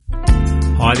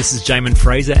Hi, this is Jamin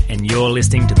Fraser, and you're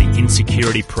listening to The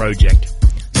Insecurity Project,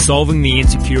 solving the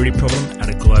insecurity problem at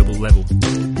a global level.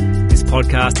 This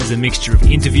podcast is a mixture of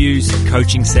interviews,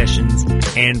 coaching sessions,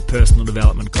 and personal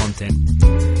development content.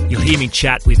 You'll hear me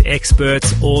chat with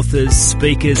experts, authors,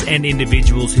 speakers, and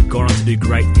individuals who've gone on to do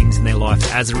great things in their life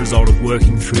as a result of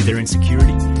working through their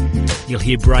insecurity. You'll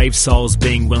hear brave souls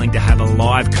being willing to have a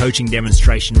live coaching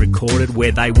demonstration recorded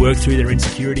where they work through their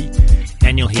insecurity.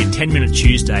 And you'll hear 10 Minute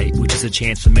Tuesday, which is a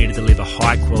chance for me to deliver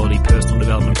high-quality personal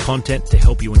development content to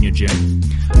help you on your journey.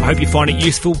 I hope you find it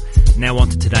useful. Now on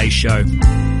to today's show.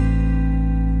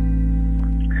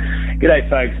 G'day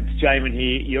folks, it's Jamin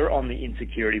here. You're on the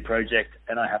Insecurity Project,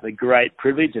 and I have the great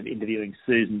privilege of interviewing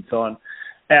Susan Sohn.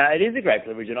 It is a great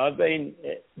privilege, and I've been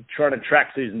trying to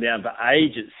track Susan down for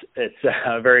ages. It's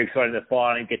very exciting to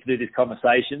finally get to do this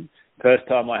conversation. First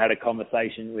time I had a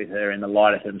conversation with her in the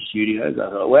Light FM studios, I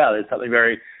thought, wow, there's something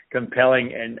very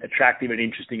compelling and attractive and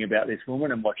interesting about this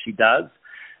woman and what she does.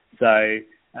 So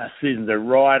Susan's a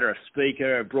writer, a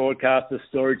speaker, a broadcaster,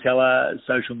 storyteller,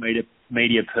 social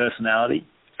media personality.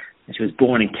 And she was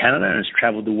born in Canada and has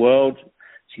travelled the world.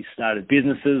 She started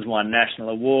businesses, won national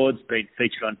awards, been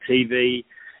featured on TV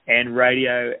and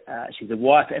radio. She's a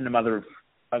wife and a mother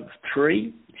of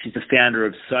three. She's the founder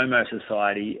of Sohn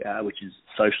Society, which is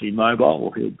socially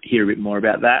mobile. We'll hear a bit more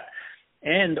about that.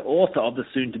 And author of the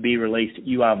soon-to-be-released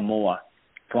You Are More,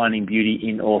 Finding Beauty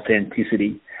in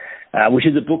Authenticity, which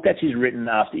is a book that she's written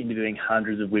after interviewing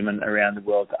hundreds of women around the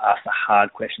world to ask the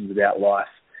hard questions about life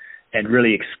and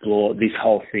really explore this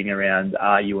whole thing around,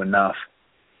 are you enough?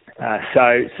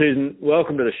 So, Susan,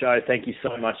 welcome to the show. Thank you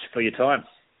so much for your time.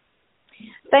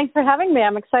 Thanks for having me.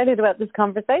 I'm excited about this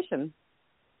conversation.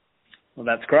 Well,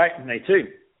 that's great. Me too.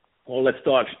 Well, let's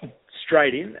dive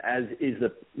straight in, as is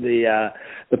the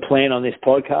plan on this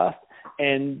podcast,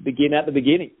 and begin at the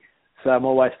beginning. So I'm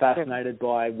always fascinated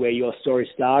by where your story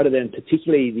started, and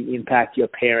particularly the impact your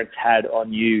parents had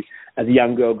on you as a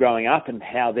young girl growing up, and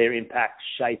how their impact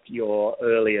shaped your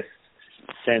earliest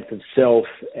sense of self,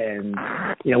 and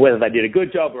whether they did a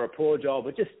good job or a poor job.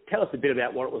 But just tell us a bit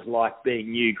about what it was like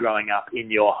being you growing up in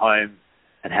your home,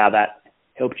 and how that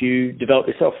helped you develop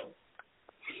yourself.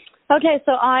 Okay,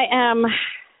 so I am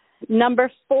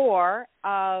number 4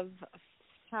 of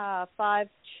 5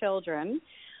 children.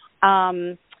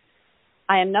 I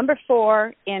am number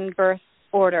 4 in birth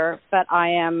order, but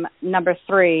I am number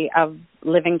 3 of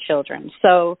living children.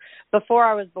 So before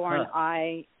I was born,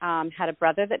 I had a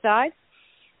brother that died.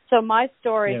 So my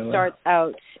story starts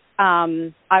out,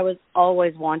 I was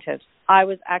always wanted. I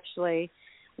was actually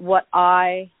what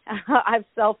I've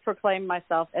self-proclaimed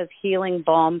myself as healing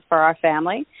balm for our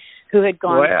family, who had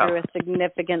gone through a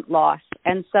significant loss.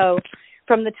 And so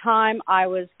from the time I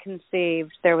was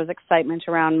conceived, there was excitement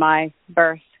around my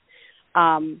birth.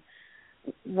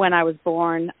 When I was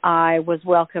born, I was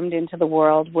welcomed into the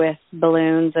world with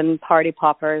balloons and party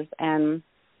poppers, and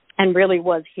really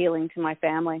was healing to my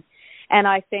family. And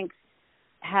I think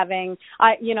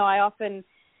I often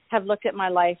have looked at my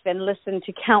life and listened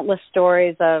to countless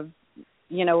stories of,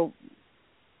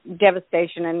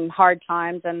 devastation and hard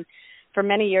times. And for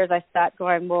many years I sat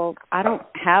going, well, I don't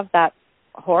have that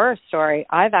horror story.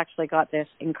 I've actually got this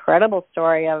incredible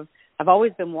story of I've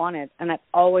always been wanted, and I've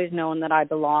always known that I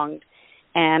belonged.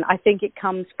 And I think it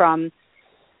comes from,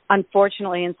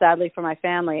 unfortunately and sadly for my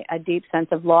family, a deep sense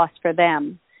of loss for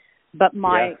them. But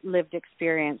my lived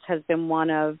experience has been one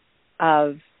of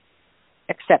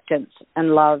acceptance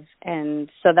and love, and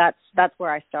so that's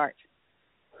where I start.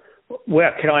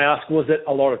 Well, can I ask, was it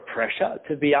a lot of pressure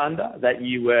to be under, that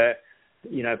you were,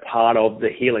 part of the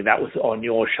healing that was on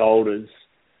your shoulders?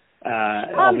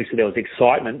 Obviously there was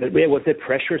excitement, but was there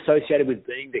pressure associated with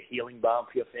being the healing balm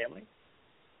for your family?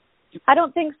 I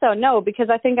don't think so, no, because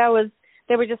I think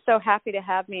they were just so happy to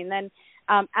have me. And then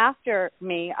after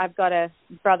me, I've got a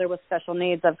brother with special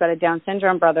needs. I've got a Down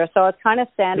syndrome brother. So I was kind of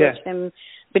sandwiched in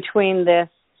between this.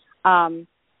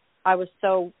 I was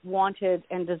so wanted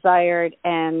and desired,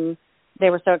 and they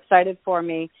were so excited for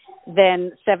me.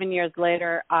 Then 7 years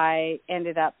later, I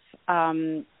ended up,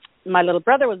 my little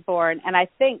brother was born. And I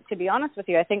think, to be honest with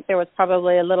you, I think there was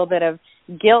probably a little bit of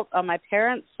guilt on my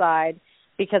parents' side,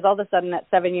 because all of a sudden at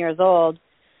 7 years old,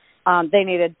 they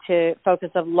needed to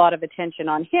focus a lot of attention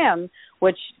on him,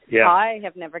 which I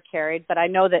have never carried, but I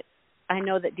know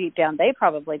that deep down they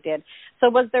probably did. So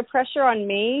was there pressure on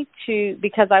me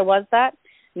because I was that?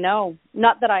 No,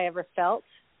 not that I ever felt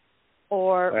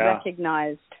or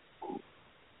recognized.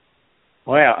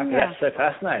 Wow, that's so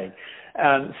fascinating.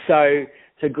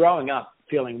 So growing up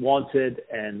feeling wanted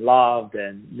and loved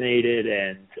and needed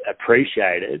and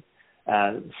appreciated,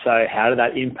 So how did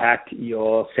that impact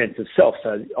your sense of self?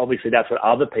 So obviously that's what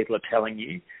other people are telling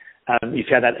you. You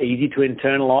found that easy to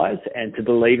internalize and to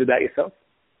believe about yourself?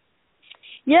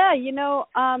 Yeah,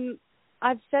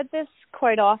 I've said this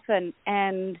quite often,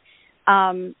 and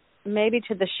maybe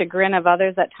to the chagrin of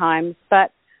others at times,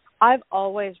 but I've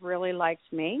always really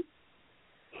liked me.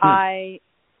 I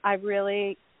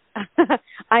really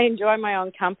I enjoy my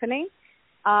own company.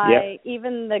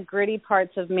 Even the gritty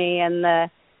parts of me and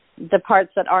the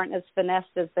parts that aren't as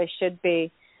finessed as they should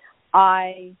be,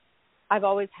 I've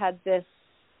always had this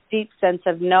deep sense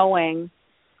of knowing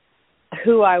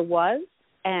who I was,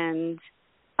 and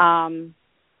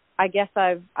I guess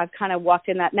I've kind of walked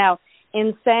in that. Now,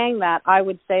 in saying that, I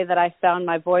would say that I found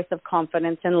my voice of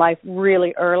confidence in life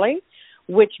really early,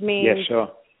 which means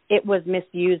it was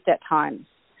misused at times.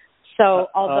 So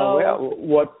although...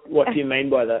 what do you mean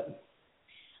by that?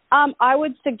 I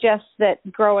would suggest that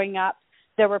growing up,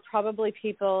 there were probably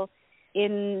people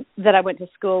that I went to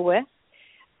school with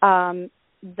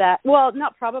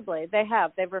not probably.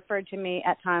 They've referred to me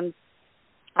at times.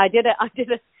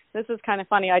 This is kind of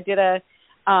funny. I did a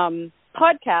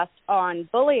podcast on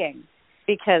bullying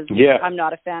because I'm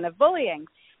not a fan of bullying.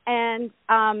 And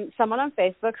someone on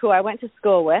Facebook who I went to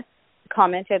school with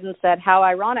commented and said, "How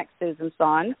ironic, Susan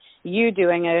Sohn, you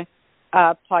doing a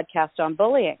podcast on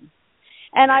bullying."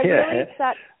 And I really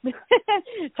sat,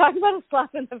 talk about a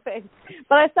slap in the face,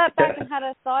 but I sat back and had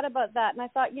a thought about that, and I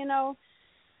thought,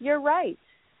 you're right.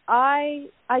 I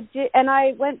did, and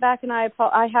I went back and I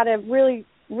had a really,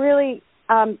 really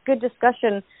good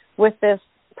discussion with this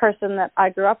person that I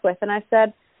grew up with, and I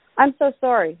said, I'm so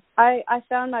sorry. I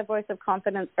found my voice of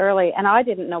confidence early, and I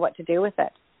didn't know what to do with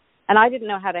it, and I didn't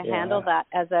know how to handle that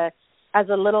as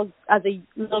a little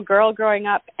girl growing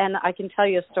up. And I can tell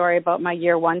you a story about my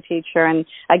year one teacher, and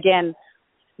again,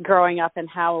 growing up, and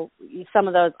how some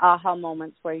of those aha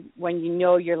moments when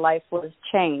your life was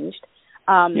changed.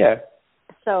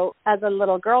 So as a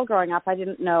little girl growing up, I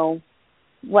didn't know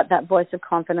what that voice of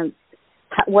confidence,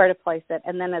 where to place it.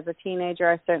 And then as a teenager,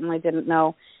 I certainly didn't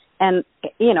know. And,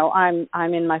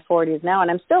 I'm in my 40s now, and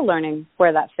I'm still learning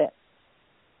where that fits.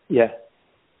 Yeah.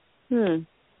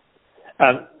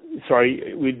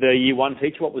 Sorry, with the year one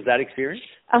teacher, what was that experience?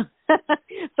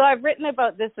 So I've written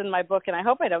about this in my book, and I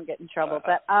hope I don't get in trouble.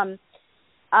 But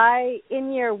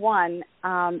in year one,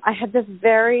 I had this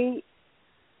very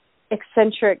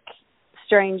eccentric,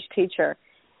 strange teacher.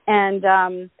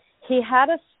 And he had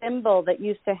a symbol that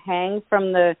used to hang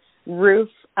from the roof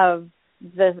of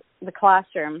the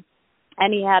classroom.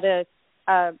 And he had a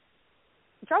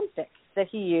drumstick that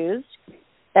he used.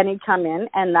 And he'd come in,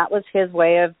 and that was his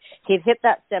way of, he'd hit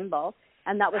that cymbal,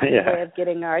 and that was his way of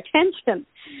getting our attention.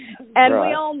 And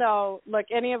we all know, look,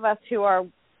 any of us who are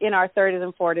in our 30s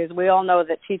and 40s, we all know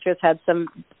that teachers had some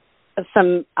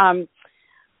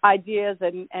ideas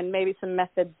and maybe some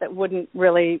methods that wouldn't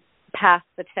really pass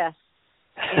the test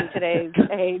in today's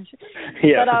age.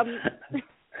 But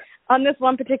on this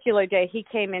one particular day, he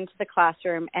came into the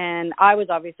classroom, and I was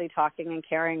obviously talking and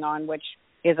carrying on, which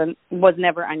was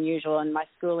never unusual in my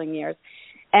schooling years.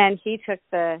 And he took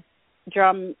the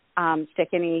drum stick,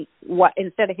 and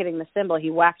instead of hitting the cymbal,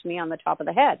 he whacked me on the top of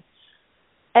the head.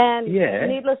 And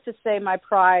needless to say, my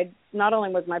pride, not only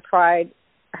was my pride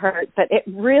hurt, but it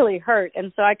really hurt.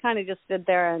 And so I kind of just stood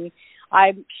there, and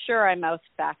I'm sure I mouthed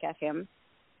back at him.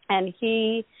 And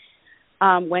he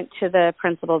went to the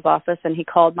principal's office, and he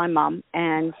called my mom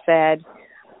and said,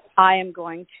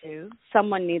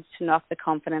 someone needs to knock the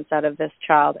confidence out of this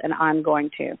child, and I'm going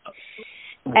to.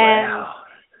 Wow.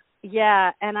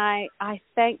 And I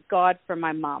thank God for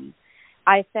my mom.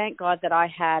 I thank God that I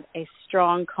had a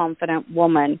strong, confident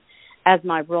woman as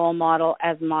my role model,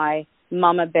 as my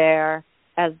mama bear,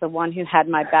 as the one who had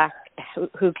my back,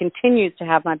 who continues to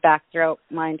have my back throughout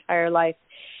my entire life.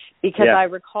 Because I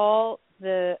recall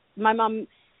my mom,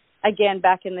 again,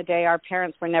 back in the day, our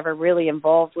parents were never really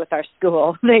involved with our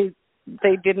school.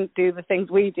 They didn't do the things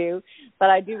we do.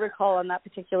 But I do recall on that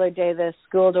particular day the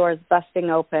school doors busting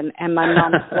open and my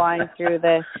mom flying through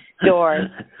the doors.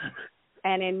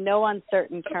 And in no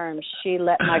uncertain terms, she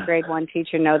let my grade one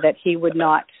teacher know that he would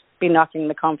not be knocking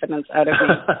the confidence out of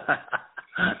me.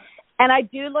 And I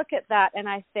do look at that and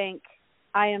I think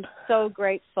I am so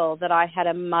grateful that I had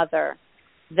a mother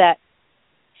that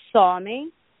saw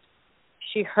me.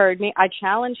 She heard me. I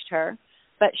challenged her,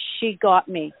 but she got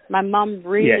me. My mom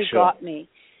really got me.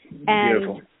 And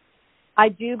beautiful. I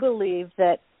do believe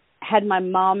that had my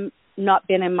mom not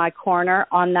been in my corner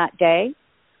on that day,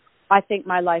 I think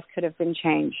my life could have been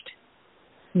changed.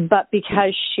 But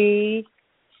because she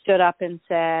stood up and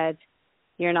said,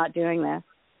 "You're not doing this,"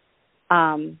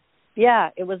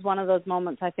 it was one of those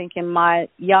moments, I think, in my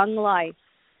young life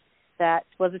that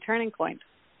was a turning point.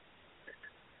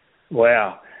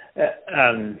 Wow.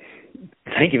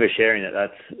 Thank you for sharing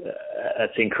that.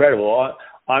 That's incredible.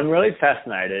 I'm really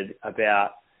fascinated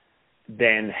about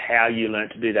then how you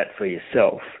learned to do that for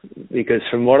yourself, because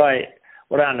from what I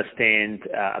understand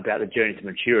about the journey to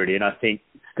maturity, and I think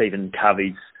Stephen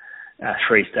Covey's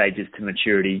 3 stages to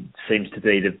maturity seems to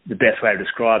be the best way of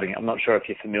describing it. I'm not sure if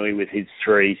you're familiar with his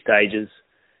 3 stages.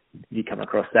 You come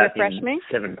across that Refresh in me.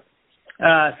 7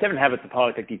 Habits of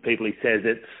Highly Effective People. He says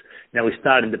we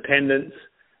start in dependence,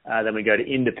 then we go to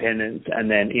independence, and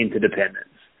then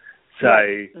interdependence. So,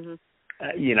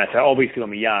 so obviously when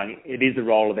we're young, it is the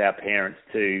role of our parents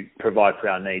to provide for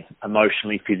our needs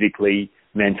emotionally, physically,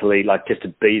 mentally, like just to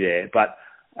be there. But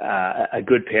a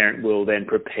good parent will then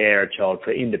prepare a child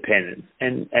for independence,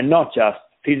 and not just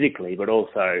physically, but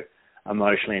also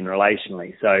emotionally and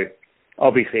relationally. So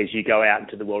obviously as you go out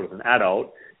into the world as an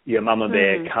adult, your mama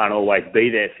bear can't always be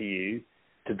there for you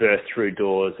to burst through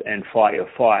doors and fight your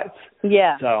fights.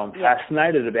 Yeah. So I'm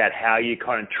fascinated about how you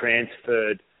kind of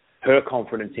transferred her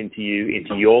confidence into you,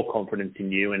 into your confidence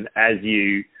in you, and as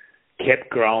you kept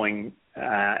growing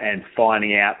and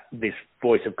finding out this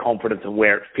voice of confidence and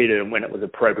where it fitted and when it was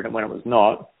appropriate and when it was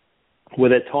not, were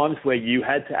there times where you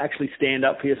had to actually stand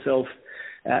up for yourself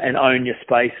and own your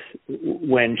space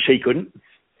when she couldn't?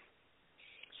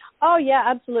 Oh, yeah,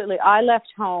 absolutely. I left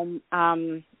home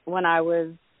when I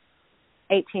was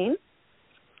 18.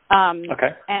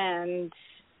 Okay. And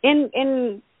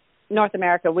in North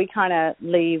America, we kind of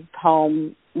leave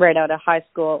home right out of high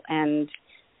school and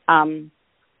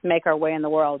make our way in the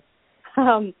world. So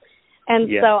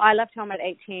I left home at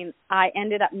 18. I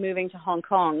ended up moving to Hong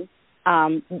Kong,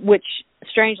 which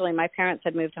strangely my parents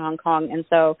had moved to Hong Kong, and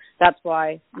so that's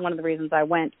why one of the reasons I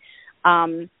went.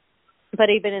 But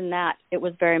even in that, it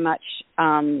was very much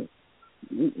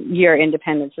your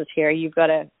independence is here. You've got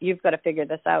to figure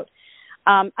this out.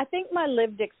 I think my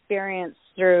lived experience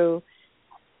through,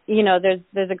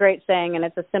 there's a great saying, and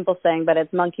it's a simple saying, but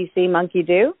it's monkey see, monkey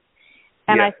do.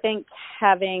 And I think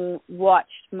having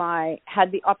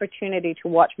had the opportunity to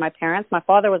watch my parents, my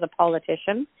father was a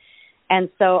politician, and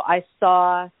so I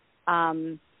saw,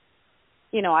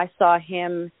 I saw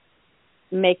him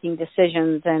making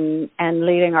decisions and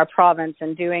leading our province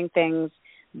and doing things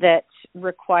that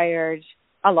required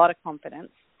a lot of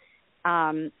confidence,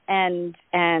 and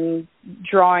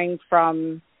drawing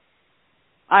from.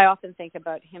 I often think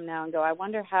about him now and go, I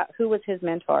wonder who was his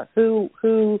mentor,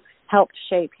 who helped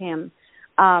shape him.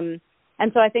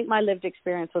 And so I think my lived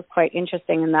experience was quite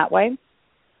interesting in that way.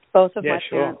 Both of my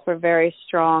parents were very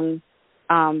strong,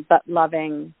 but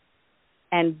loving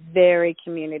and very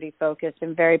community focused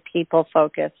and very people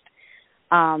focused.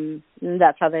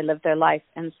 That's how they lived their life.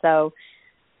 And so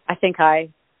I think I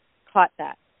caught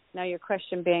that. Now your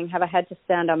question being, have I had to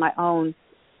stand on my own?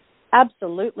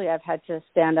 Absolutely, I've had to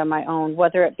stand on my own,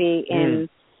 whether it be in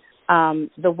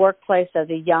the workplace as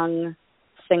a young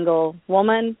single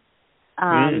woman,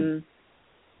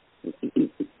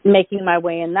 making my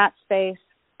way in that space,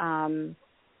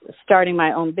 starting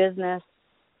my own business.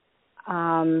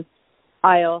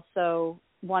 I also,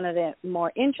 one of the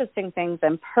more interesting things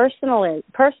and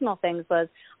personal things was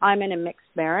I'm in a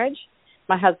mixed marriage.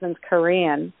 My husband's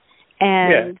Korean,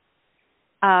 and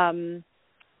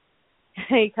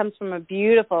he comes from a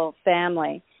beautiful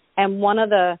family. And one of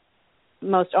the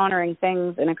most honoring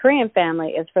things in a Korean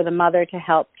family is for the mother to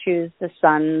help choose the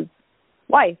son's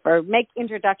wife or make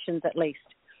introductions at least.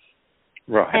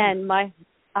 Right. And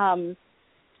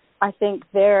I think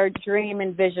their dream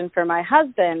and vision for my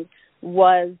husband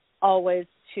was always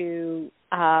to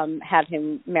have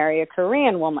him marry a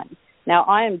Korean woman. Now,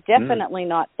 I am definitely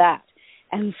not that.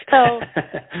 And so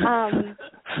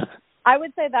I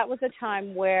would say that was a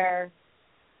time where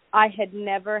I had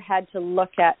never had to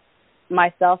look at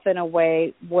myself in a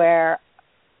way where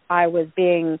I was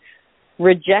being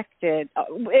rejected.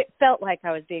 It felt like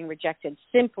I was being rejected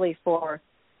simply for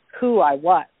who I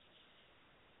was.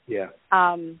 Yeah.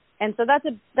 And so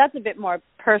that's a bit more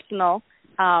personal,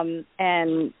 and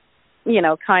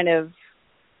kind of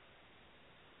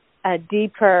a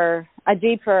deeper, I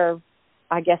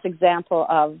guess, example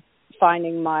of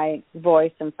finding my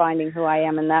voice and finding who I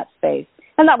am in that space.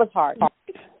 And that was hard.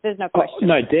 There's no question. Oh,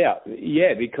 no doubt.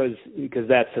 Yeah, because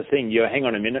that's the thing. Hang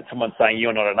on a minute. Someone's saying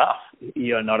you're not enough.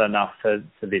 You're not enough for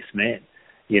this man.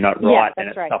 You're not right, and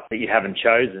it's stuff that you haven't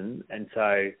chosen. And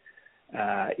so,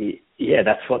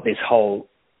 that's what this whole.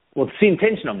 Well, it's the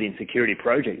intention of the Insecurity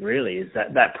Project. Really, is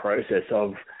that process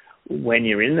of when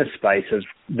you're in the space of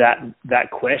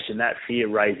that question, that fear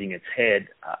raising its head,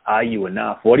 are you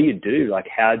enough? What do you do? Like,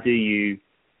 how do you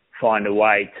find a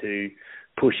way to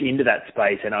push into that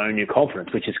space and own your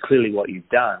confidence, which is clearly what you've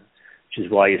done, which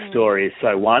is why your story is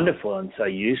so wonderful and so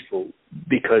useful,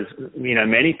 because, you know,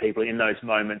 many people in those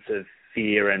moments of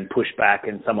fear and pushback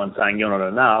and someone saying you're not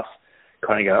enough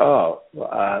kind of go,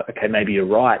 okay, maybe you're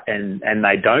right, and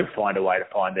they don't find a way to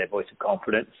find their voice of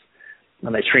confidence,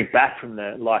 and they shrink back from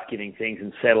the life-giving things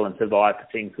and settle and survive for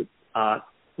things that aren't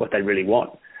what they really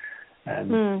want, you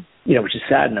know, which is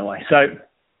sad in a way. So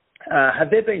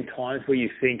have there been times where you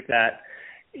think that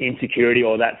insecurity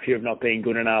or that fear of not being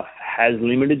good enough has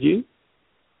limited you?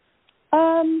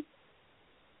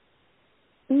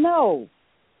 No,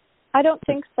 I don't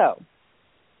think so.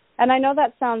 And I know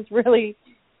that sounds really,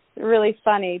 really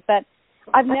funny, but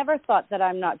I've never thought that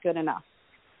I'm not good enough.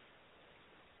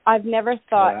 I've never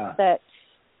thought that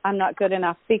I'm not good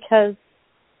enough because,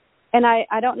 and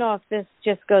I don't know if this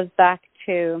just goes back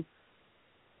to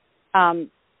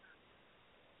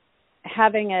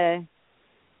having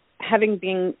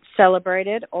been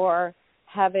celebrated or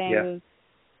having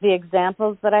the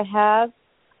examples that I have,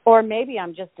 or maybe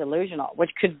I'm just delusional,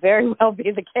 which could very well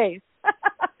be the case.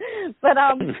 But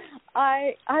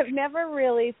I've never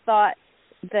really thought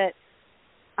that.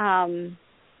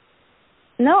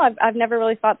 No, I've never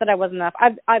really thought that I wasn't enough.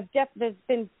 There's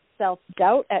been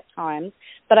self-doubt at times,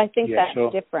 but I think that's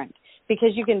different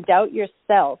because you can doubt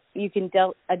yourself, you can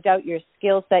doubt your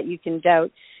skill set, you can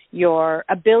doubt your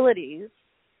abilities,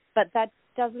 but that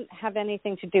doesn't have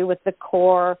anything to do with the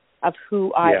core of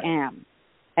who I am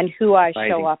and who I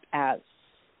show up as.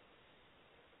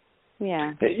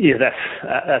 Yeah. Yeah,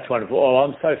 that's wonderful. Oh,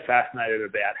 I'm so fascinated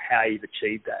about how you've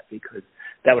achieved that, because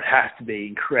that would have to be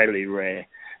incredibly rare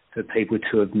for people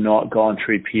to have not gone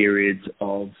through periods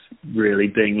of really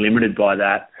being limited by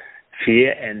that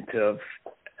fear and to have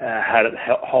had it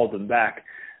hold them back.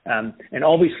 And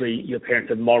obviously your parents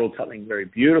have modelled something very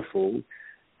beautiful,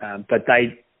 but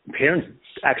parents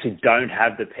actually don't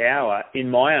have the power,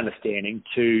 in my understanding,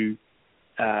 to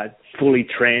fully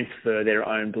transfer their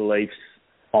own beliefs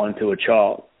onto a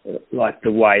child. Like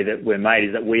the way that we're made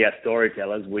is that we are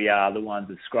storytellers. We are the ones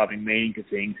ascribing meaning to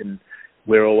things, and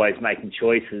we're always making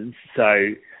choices.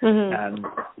 So,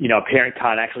 you know, a parent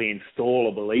can't actually install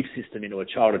a belief system into a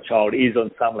child. A child is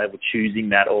on some level choosing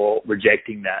that or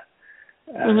rejecting that.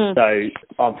 So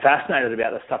I'm fascinated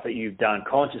about the stuff that you've done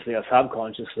consciously or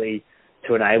subconsciously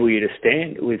to enable you to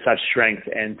stand with such strength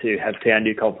and to have found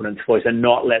your confidence voice and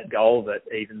not let go of it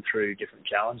even through different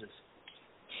challenges.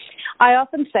 I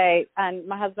often say, and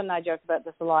my husband and I joke about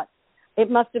this a lot, it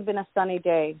must have been a sunny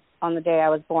day on the day I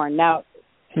was born. Now,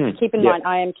 keep in mind,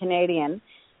 I am Canadian,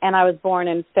 and I was born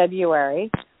in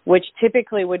February, which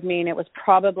typically would mean it was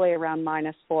probably around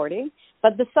minus 40,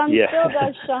 but the sun still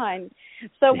does shine.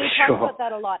 So we talk about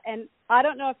that a lot. And I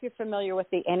don't know if you're familiar with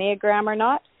the Enneagram or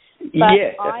not. But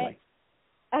definitely.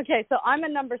 Okay, so I'm a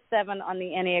number 7 on the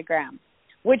Enneagram,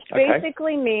 which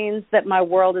basically means that my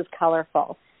world is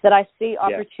colorful, that I see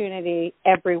opportunity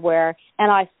everywhere,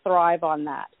 and I thrive on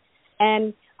that.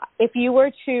 And if you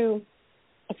were to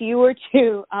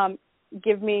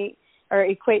give me or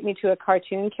equate me to a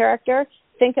cartoon character,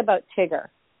 think about Tigger.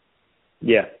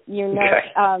 Yeah. You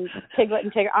know, Piglet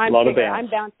and Tigger. I'm Tigger. I'm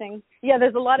bouncing. Yeah,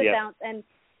 there's a lot of bounce,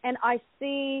 and I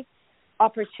see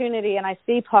opportunity and I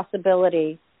see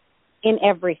possibility in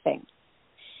everything.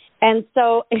 And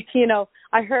so, you know,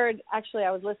 I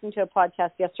was listening to a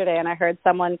podcast yesterday, and I heard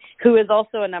someone who is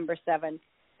also a number 7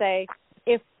 say,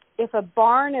 if a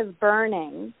barn is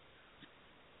burning,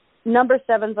 number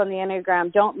 7s on the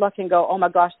Enneagram don't look and go, oh my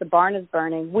gosh, the barn is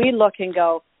burning. We look and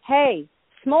go, hey,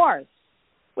 s'mores.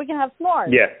 We can have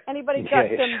s'mores. Yeah. Anybody got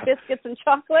some biscuits and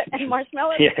chocolate and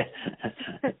marshmallows?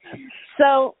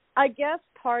 So I guess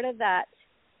part of that,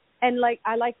 and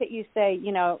I like that you say,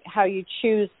 you know, how you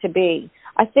choose to be.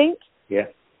 I think,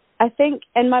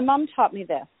 and my mom taught me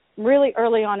this really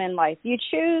early on in life. You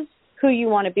choose who you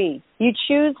want to be. You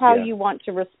choose how you want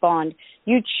to respond.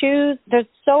 You choose. There's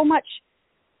so much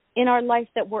in our life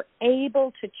that we're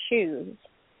able to choose.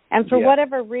 And for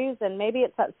whatever reason, maybe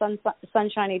it's that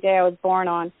sunshiny day I was born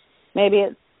on. Maybe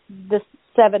it's the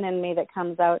 7 in me that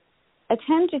comes out. I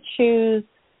tend to choose.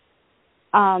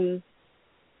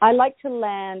 I like to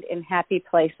land in happy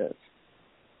places.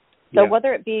 So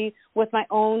whether it be with my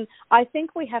own, I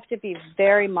think we have to be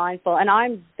very mindful, and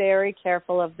I'm very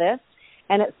careful of this,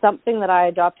 and it's something that I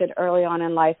adopted early on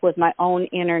in life was my own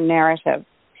inner narrative.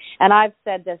 And I've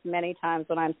said this many times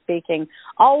when I'm speaking.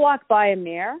 I'll walk by a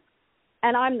mirror,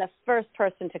 and I'm the first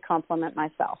person to compliment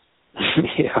myself.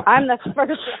 Yeah. I'm the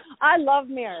first. I love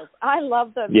mirrors. I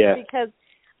love them because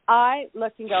I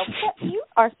look and go, you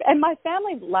are, and my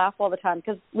family laugh all the time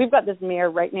because we've got this mirror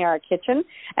right near our kitchen,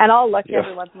 and I'll look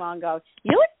every once in a while and go,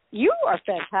 you are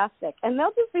fantastic, and they'll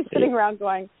just be sitting around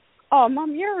going, oh,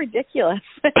 Mom, you're ridiculous.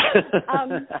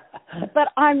 But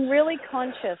I'm really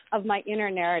conscious of my inner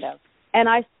narrative, and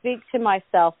I speak to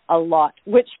myself a lot,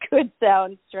 which could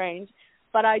sound strange,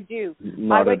 but I do.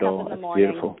 Not I wake at all. up in the morning,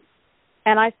 beautiful.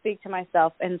 and I speak to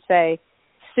myself and say,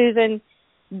 Susan,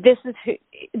 this is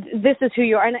who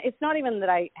you are. And it's not even that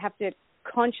I have to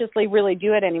consciously really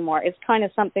do it anymore. It's kind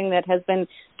of something that has been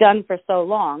done for so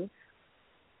long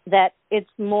that it's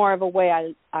more of a way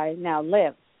I now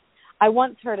live. I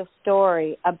once heard a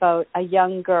story about a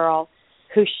young girl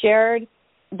who shared,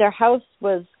 their house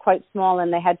was quite small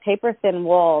and they had paper-thin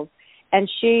walls, and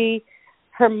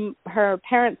her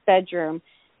parents' bedroom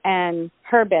and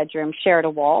her bedroom shared a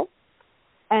wall.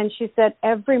 And she said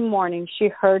every morning she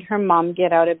heard her mom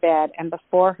get out of bed, and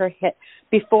before her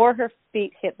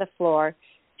feet hit the floor,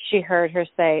 she heard her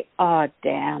say, "Oh,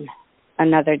 damn,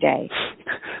 another day."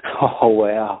 Oh,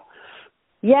 wow.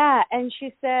 Yeah, and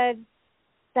she said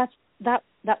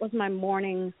that was my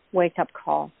morning wake-up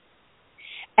call.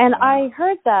 And I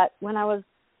heard that when I was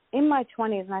in my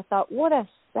 20s, and I thought, what a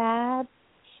sad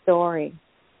story.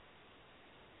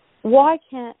 Why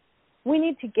can't we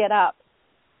need to get up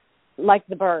like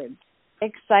the birds,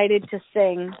 excited to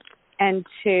sing and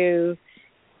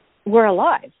we're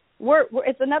alive.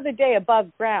 It's another day above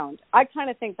ground. I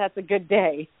kind of think that's a good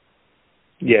day.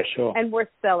 Yeah, sure. And we're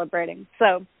celebrating.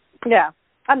 So, yeah.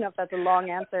 I don't know if that's a long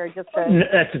answer or just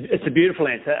It's a beautiful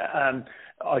answer.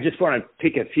 I just want to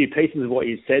pick a few pieces of what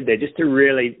you said there just to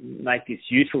really make this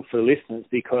useful for listeners,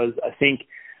 because I think,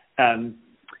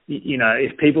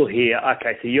 if people hear,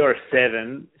 okay, so you're a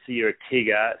 7, so you're a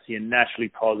Tigger, so you're naturally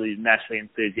positive, naturally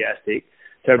enthusiastic.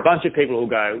 So a bunch of people will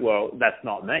go, well, that's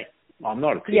not me. I'm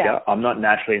not a Tigger. Yeah. I'm not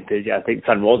naturally enthusiastic. The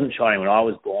sun wasn't shining when I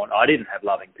was born. I didn't have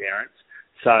loving parents.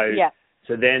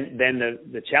 So then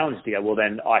the challenge is to go, well,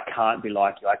 then I can't be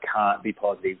like you. I can't be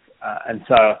positive. And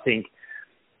so I think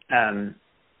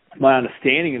my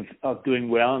understanding of doing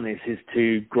well in this is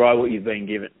to grow what you've been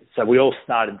given. So we all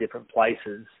start in different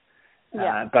places,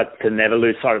 but to never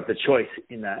lose sight of the choice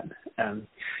in that. I'm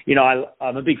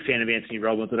a big fan of Anthony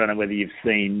Robbins. I don't know whether you've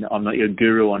seen I'm Not Your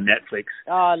Guru on Netflix.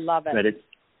 Oh, I love it. But it's,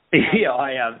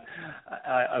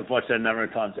 I've watched it a number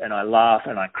of times, and I laugh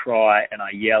and I cry and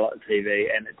I yell at the TV,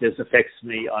 and it just affects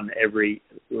me on every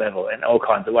level in all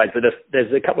kinds of ways. But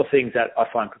there's a couple of things that I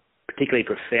find particularly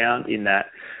profound in that.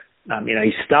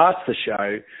 He starts the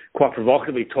show quite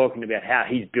provocatively talking about how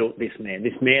he's built this man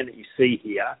that you see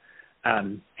here.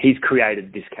 He's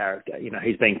created this character.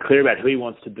 He's been clear about who he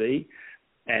wants to be,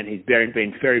 and he's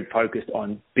been very focused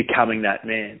on becoming that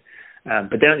man.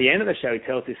 But then at the end of the show, he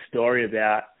tells this story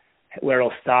about where it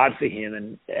all started for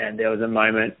him, and there was a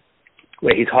moment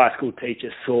where his high school teacher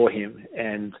saw him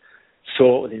and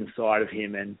saw what was inside of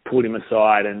him and pulled him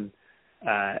aside and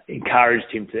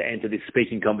encouraged him to enter this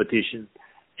speaking competition.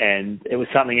 And it was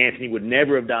something Anthony would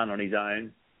never have done on his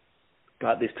own,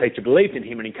 but this teacher believed in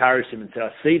him and encouraged him and said,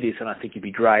 I see this and I think you'd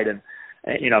be great. And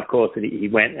of course, he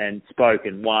went and spoke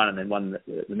and won, and then won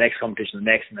the next competition,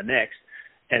 the next and the next.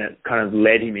 And it kind of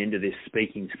led him into this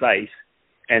speaking space.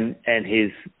 And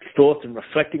his thoughts and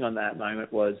reflecting on that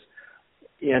moment was,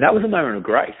 that was a moment of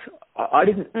grace. I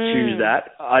didn't choose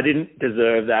that. I didn't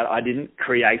deserve that. I didn't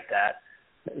create that.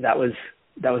 That was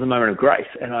a moment of grace,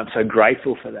 and I'm so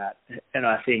grateful for that. And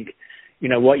I think,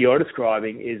 what you're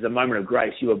describing is a moment of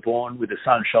grace. You were born with the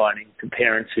sun shining to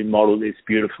parents who modeled this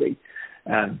beautifully.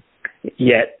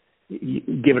 Yet,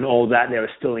 given all that, there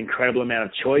is still an incredible amount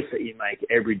of choice that you make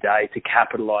every day to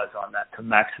capitalize on that, to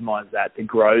maximize that, to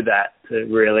grow that, to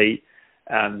really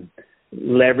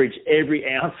leverage every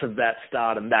ounce of that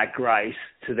stardom, that grace,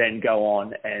 to then go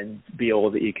on and be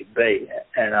all that you can be.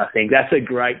 And I think that's a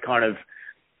great kind of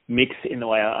mix in the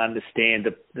way I understand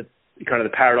the kind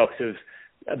of the paradox of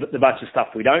the bunch of stuff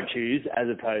we don't choose as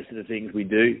opposed to the things we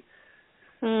do.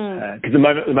 Because the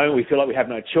moment we feel like we have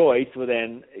no choice, well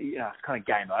then it's kind of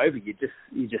game over.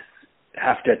 You just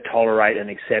have to tolerate and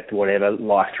accept whatever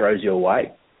life throws your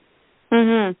way.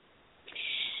 Mhm.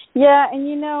 Yeah,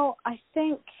 and I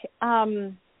think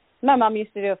my mom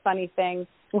used to do a funny thing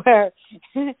where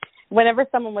whenever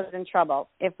someone was in trouble,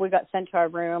 if we got sent to our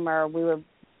room or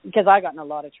because I got in a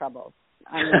lot of trouble.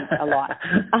 I mean, a lot.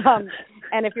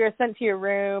 And if you were sent to your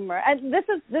room, and this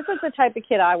is the type of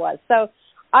kid I was. So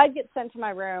I'd get sent to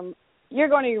my room. You're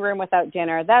going to your room without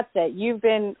dinner. That's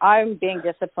it. I'm being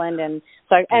disciplined, and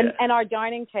so and our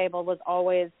dining table was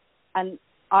always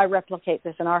I replicate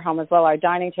this in our home as well. Our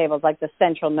dining table is like the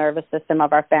central nervous system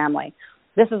of our family.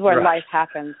 This is where life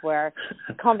happens, where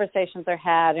conversations are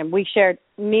had, and we shared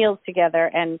meals together.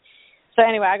 And so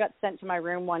anyway, I got sent to my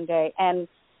room one day, and,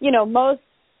 you know, most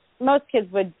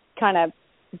kids would kind of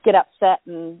get upset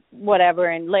and whatever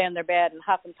and lay on their bed and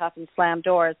huff and puff and slam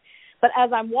doors. But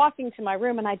as I'm walking to my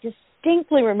room, and I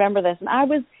distinctly remember this, and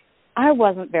I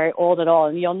wasn't very old at all,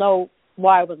 and you'll know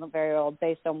why I wasn't very old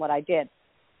based on what I did.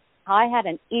 I had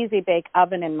an easy bake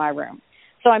oven in my room.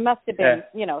 So I must have been,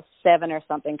 7 or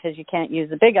something, because you can't use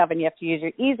the big oven. You have to use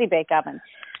your easy bake oven.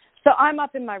 So I'm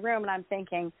up in my room, and I'm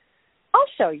thinking, I'll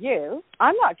show you.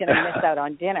 I'm not going to miss out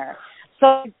on dinner. So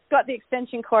I got the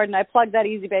extension cord, and I plugged that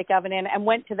easy bake oven in and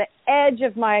went to the edge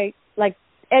of my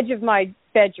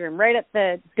bedroom, right at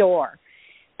the door.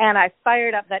 And I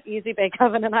fired up that easy bake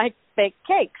oven, and I baked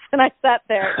cakes. And I sat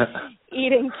there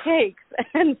eating cakes.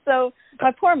 And so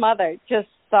my poor mother just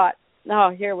thought,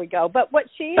 oh, here we go. But what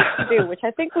she used to do, which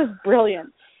I think was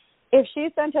brilliant, if she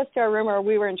sent us to our room or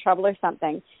we were in trouble or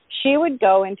something, she would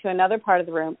go into another part of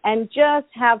the room and just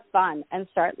have fun and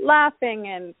start laughing,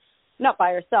 and not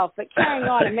by herself, but carrying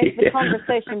on and make the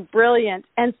conversation brilliant.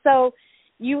 And so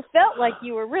you felt like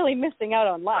you were really missing out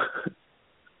on life.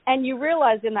 And you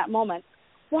realized in that moment,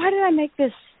 why did I make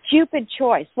this stupid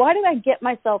choice? Why did I get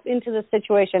myself into this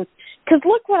situation? Because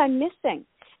look what I'm missing.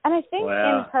 And I think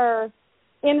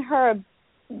in her,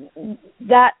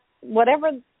 that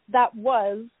whatever that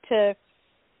was to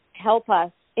help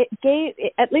us, it gave,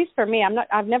 at least for me,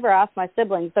 I've never asked my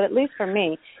siblings, but at least for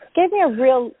me, it gave me a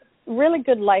really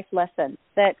good life lesson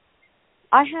that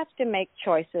I have to make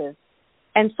choices,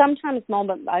 and sometimes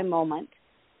moment by moment.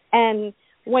 And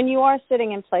when you are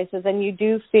sitting in places and you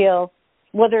do feel,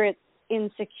 whether it's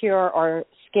insecure or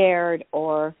scared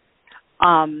or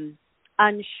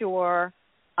unsure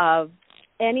of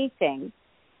anything,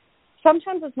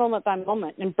 sometimes it's moment by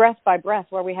moment and breath by breath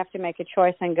where we have to make a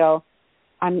choice and go,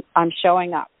 I'm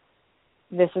showing up.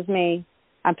 This is me.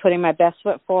 I'm putting my best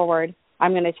foot forward.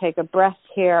 I'm going to take a breath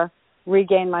here,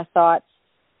 regain my thoughts.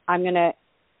 I'm going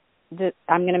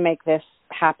to make this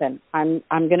happen. I'm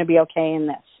going to be okay in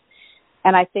this.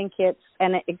 And I think it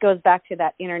goes back to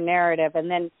that inner narrative, and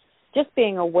then just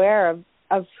being aware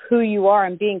of who you are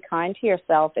and being kind to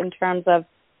yourself in terms of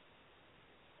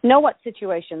know what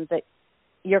situations that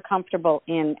you're comfortable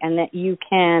in and that you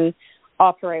can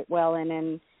operate well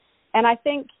in, and I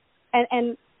think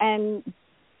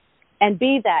and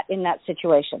be that in that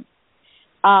situation.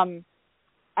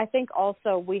 I think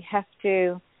also we have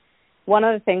to, one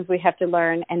of the things we have to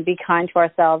learn and be kind to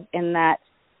ourselves in that,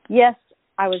 yes,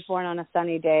 I was born on a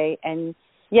sunny day, and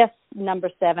yes, number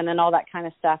 7 and all that kind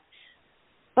of stuff,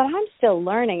 but I'm still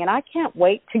learning, and I can't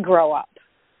wait to grow up.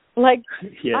 Like,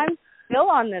 I'm still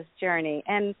on this journey,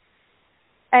 and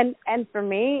for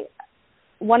me,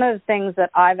 one of the things that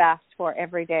I've asked for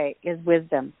every day is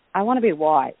wisdom. I want to be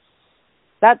wise.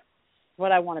 That's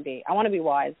what I want to be. I want to be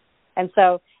wise. And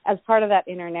so as part of that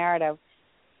inner narrative,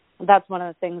 that's one of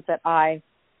the things that I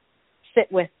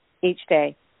sit with each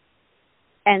day.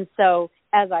 And so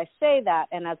as I say that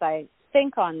and as I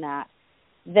think on that,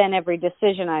 then every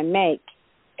decision I make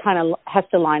kind of has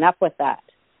to line up with that.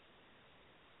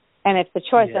 And if the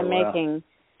choice I'm making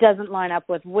doesn't line up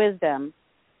with wisdom,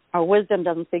 or wisdom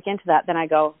doesn't speak into that, then I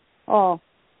go, oh,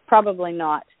 probably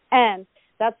not. And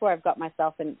that's where I've got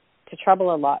myself into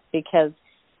trouble a lot, because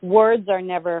words are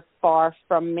never far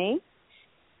from me.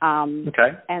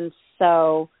 And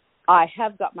so I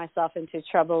have got myself into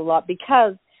trouble a lot,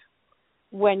 because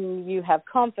when you have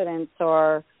confidence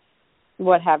or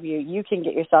what have you, you can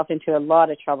get yourself into a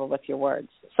lot of trouble with your words.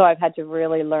 So I've had to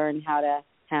really learn how to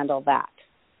handle that.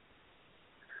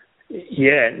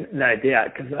 Yeah, no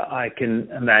doubt, because I can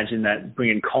imagine that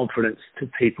bringing confidence to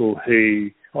people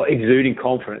or exuding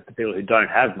confidence to people who don't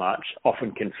have much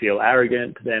often can feel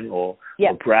arrogant to them or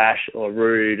brash or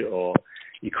rude, or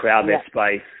you crowd their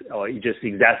space, or you just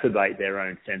exacerbate their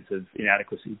own sense of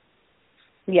inadequacy.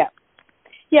 Yeah,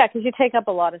 because you take up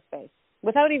a lot of space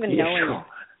without even knowing it.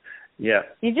 Yeah.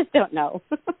 You just don't know.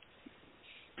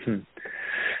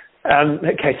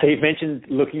 Okay, so you've mentioned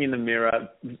looking in the mirror,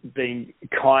 being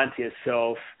kind to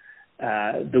yourself,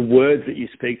 the words that you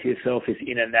speak to yourself is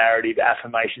inner narrative,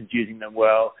 affirmations, using them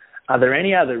well. Are there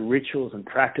any other rituals and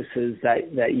practices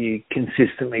that you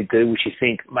consistently do which you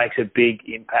think makes a big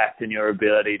impact in your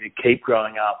ability to keep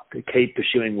growing up, to keep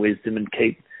pursuing wisdom and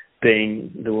keep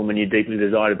being the woman you deeply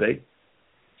desire to be?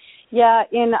 Yeah,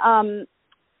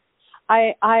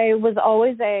 I was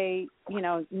always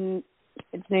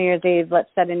it's New Year's Eve, let's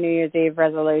set a New Year's Eve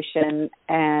resolution,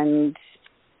 and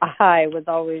I was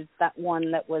always that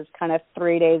one that was kind of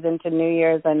 3 days into New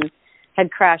Year's and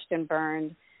had crashed and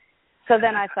burned. So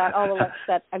then I thought, oh, well, let's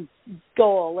set a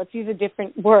goal. Let's use a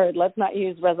different word. Let's not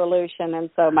use resolution. And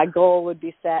so my goal would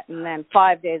be set, and then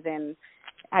 5 days in,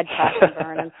 I'd crash and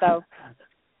burn. And so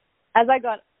as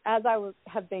I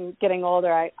have been getting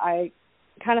older, I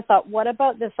kind of thought, what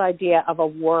about this idea of a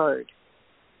word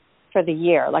for the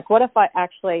year? Like, what if I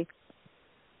actually,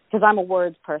 because I'm a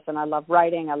words person, I love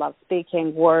writing, I love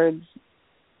speaking, words,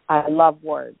 I love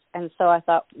words. And so I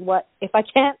thought, what if I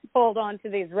can't hold on to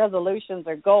these resolutions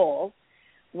or goals,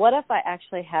 what if I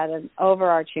actually had an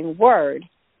overarching word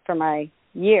for my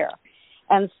year?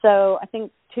 And so I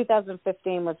think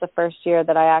 2015 was the first year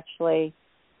that I actually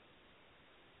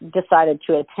decided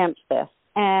to attempt this.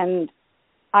 And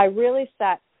I really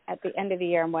sat at the end of the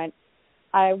year and went,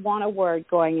 I want a word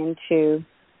going into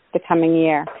the coming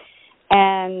year.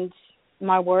 And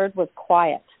my word was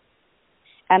quiet.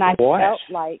 And I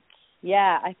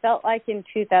felt like in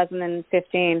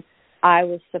 2015, I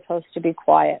was supposed to be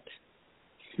quiet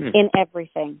in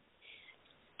everything.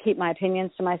 Keep my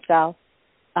opinions to myself,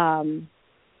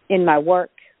 in my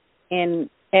work, in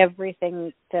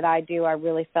everything that I do. I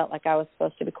really felt like I was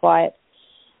supposed to be quiet.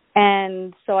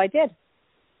 And so I did.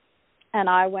 And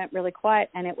I went really quiet,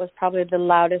 and it was probably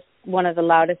one of the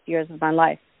loudest years of my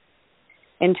life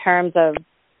in terms of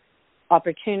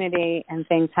opportunity and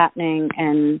things happening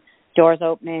and doors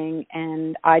opening,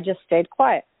 and I just stayed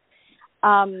quiet.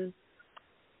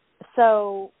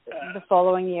 So the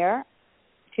following year,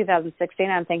 2016,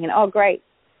 I'm thinking, oh, great,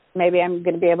 maybe I'm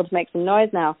going to be able to make some noise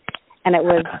now. And it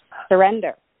was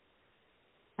surrender.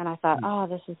 And I thought, oh,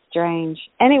 this is strange.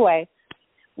 Anyway,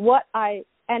 and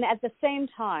at the same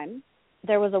time,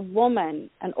 there was a woman,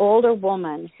 an older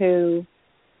woman, who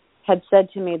had said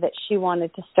to me that she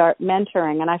wanted to start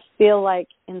mentoring. And I feel like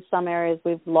in some areas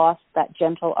we've lost that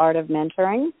gentle art of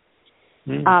mentoring.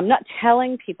 Not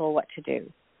telling people what to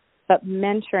do, but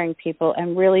mentoring people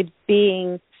and really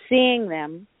seeing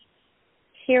them,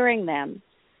 hearing them,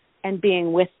 and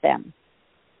being with them.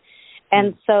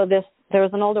 And so there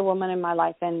was an older woman in my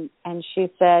life, and she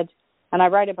said, and I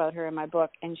write about her in my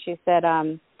book, and she said,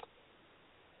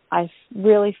 I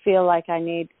really feel like I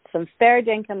need some fair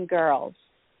dinkum girls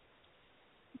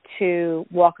to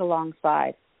walk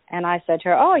alongside. And I said to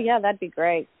her, oh, yeah, that'd be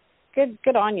great.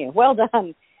 Good on you. Well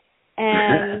done.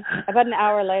 And about an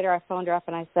hour later, I phoned her up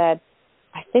and I said,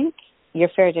 I think you're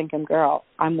fair dinkum girl.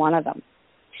 I'm one of them.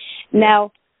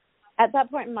 Now, at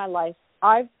that point in my life,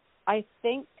 I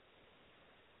think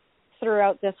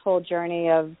throughout this whole journey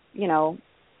of,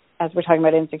 as we're talking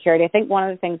about insecurity, I think one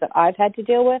of the things that I've had to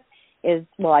deal with is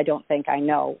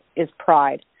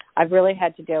pride. I've really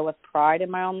had to deal with pride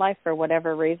in my own life for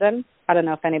whatever reason. I don't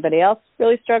know if anybody else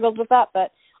really struggles with that,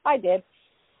 but I did.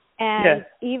 And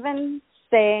even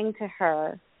saying to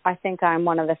her, I think I'm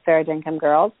one of the fair dinkum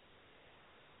girls,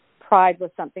 pride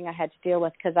was something I had to deal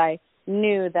with because I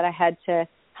knew that I had to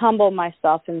humble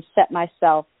myself and set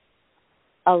myself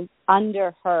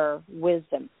under her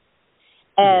wisdom.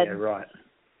 And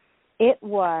it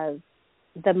was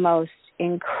the most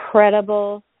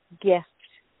incredible gift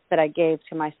that I gave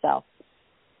to myself.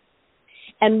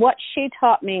 And what she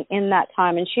taught me in that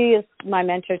time, and she is my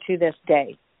mentor to this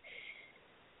day,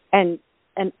 and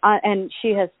she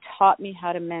has taught me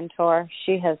how to mentor.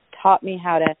 She has taught me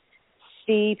how to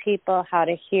see people, how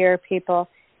to hear people,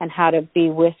 and how to be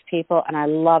with people, and I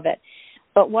love it.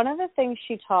 But one of the things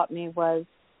she taught me was,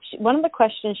 one of the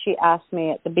questions she asked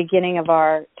me at the beginning of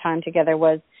our time together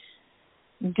was,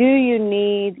 do you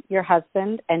need your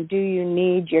husband and do you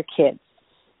need your kids?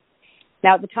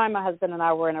 Now, at the time, my husband and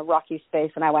I were in a rocky space,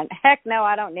 and I went, heck no,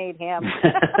 I don't need him.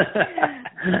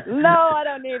 No, I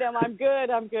don't need him. I'm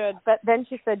good. But then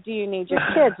she said, do you need your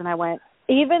kids? And I went,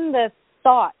 even the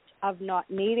thought of not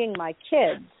needing my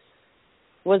kids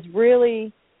was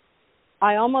really,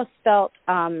 I almost felt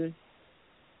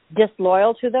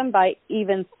disloyal to them by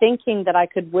even thinking that I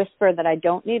could whisper that I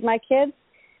don't need my kids.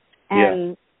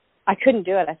 And I couldn't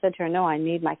do it. I said to her, no, I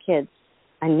need my kids.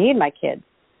 I need my kids.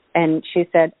 And she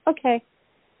said, okay,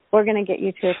 we're going to get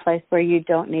you to a place where you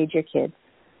don't need your kids.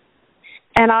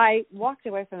 And I walked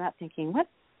away from that thinking, what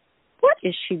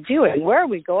is she doing? Where are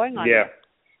we going on this?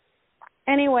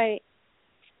 Anyway,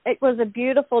 it was a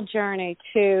beautiful journey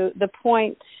to the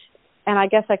point, and I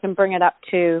guess I can bring it up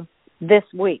to this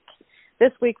week.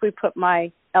 This week we put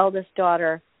my eldest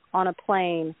daughter on a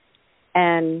plane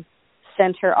and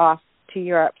sent her off to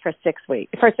Europe for 6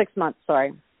 months.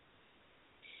 Wow.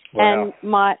 And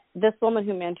this woman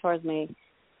who mentors me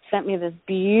sent me this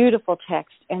beautiful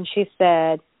text, and she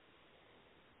said,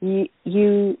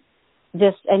 you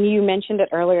mentioned it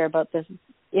earlier about this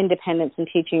independence and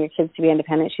teaching your kids to be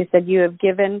independent. She said, you have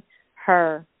given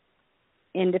her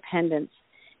independence.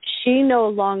 She no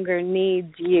longer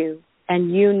needs you,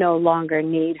 and you no longer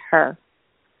need her,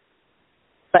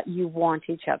 but you want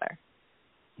each other.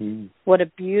 What a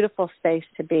beautiful space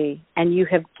to be. And you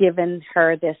have given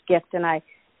her this gift. And I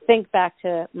think back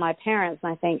to my parents,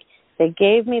 and I think they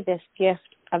gave me this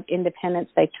gift of independence.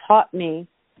 They taught me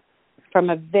from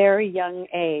a very young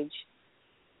age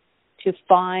to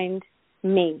find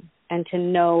me and to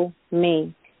know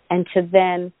me and to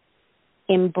then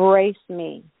embrace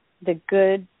me, the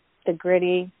good, the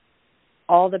gritty,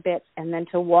 all the bits, and then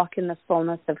to walk in the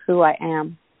fullness of who I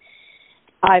am.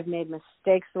 I've made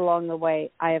mistakes along the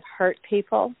way. I have hurt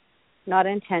people, not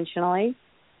intentionally.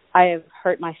 I have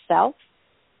hurt myself.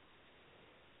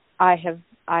 I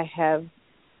have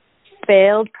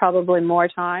failed probably more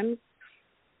times,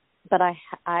 but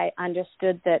I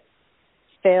understood that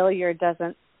failure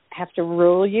doesn't have to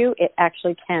rule you. It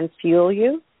actually can fuel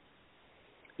you.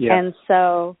 Yeah. And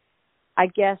so I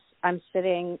guess I'm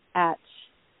sitting at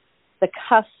the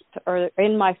cusp or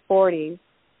in my 40s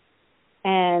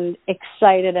and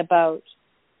excited about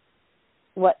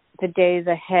what the days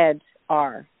ahead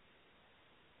are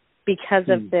because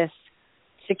of this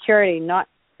security, not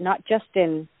just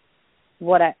in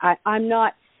what I'm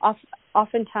not,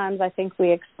 oftentimes I think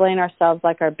we explain ourselves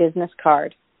like our business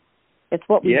card. It's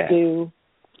what we do.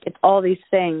 It's all these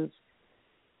things,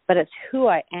 but it's who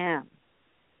I am.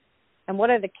 And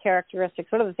what are the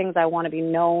characteristics? What are the things I want to be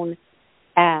known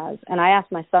as? And I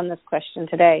asked my son this question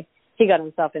today. He got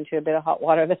himself into a bit of hot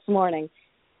water this morning.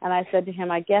 And I said to him,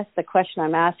 I guess the question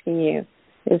I'm asking you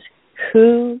is,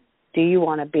 who do you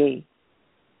want to be?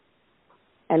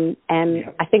 And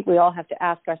I think we all have to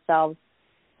ask ourselves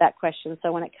that question.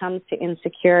 So when it comes to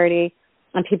insecurity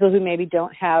and people who maybe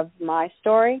don't have my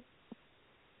story,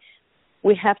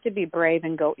 we have to be brave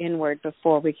and go inward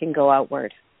before we can go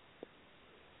outward.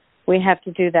 We have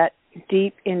to do that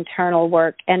deep internal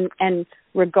work. And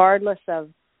regardless of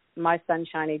my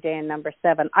sunshiny day in number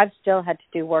 7, I've still had to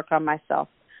do work on myself.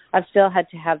 I've still had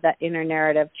to have that inner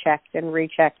narrative checked and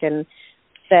rechecked and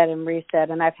set and reset.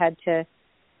 And I've had to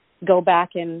go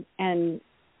back and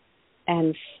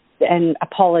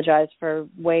apologize for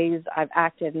ways I've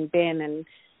acted and been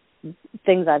and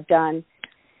things I've done.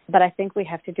 But I think we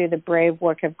have to do the brave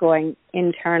work of going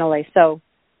internally. So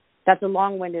that's a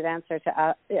long-winded answer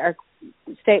to or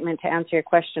statement to answer your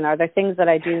question. Are there things that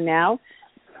I do now?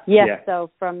 Yes. Yeah.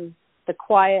 So from the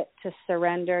quiet to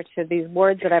surrender to these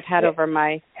words that I've had over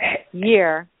my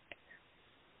year,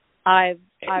 I've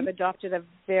adopted a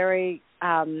very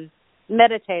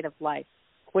meditative life,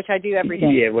 which I do every day.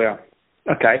 Yeah, well,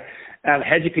 okay.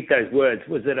 How'd you pick those words?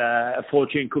 Was it a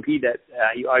fortune cookie that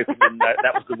you opened and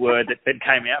that was the word that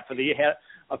came out for the year?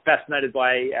 I'm fascinated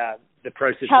by the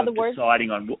process of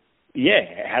deciding on.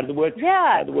 How did the words?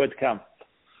 How did the words come?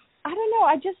 I don't know.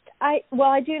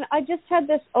 I just had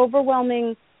this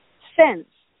overwhelming sense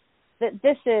that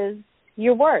this is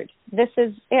your word. This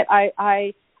is it.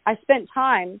 I spent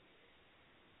time,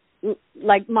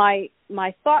 like my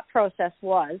thought process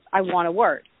was, I want a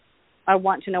word. I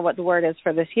want to know what the word is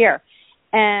for this year.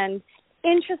 And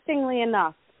interestingly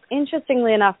enough,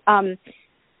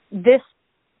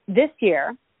 this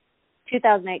year,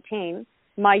 2018,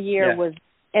 my year was,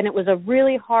 and it was a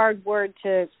really hard word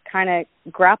to kind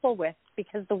of grapple with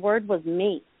because the word was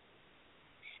me.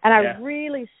 And I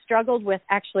really struggled with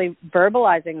actually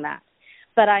verbalizing that.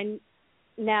 But I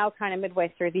now kind of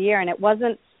midway through the year, and it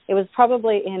was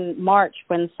probably in March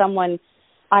when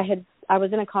I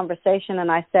was in a conversation and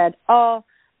I said,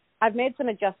 I've made some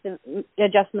adjustments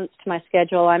to my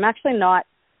schedule. I'm actually not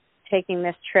taking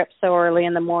this trip so early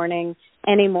in the morning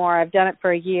anymore. I've done it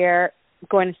for a year,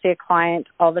 going to see a client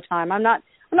all the time. I'm not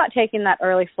taking that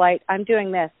early flight. I'm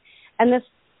doing this. And this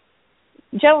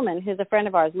gentleman, who's a friend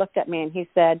of ours, looked at me and he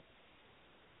said,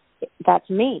 that's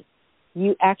me.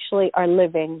 You actually are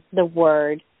living the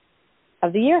word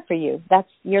of the year for you.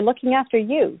 You're looking after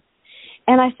you.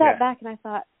 And I sat back and I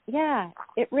thought,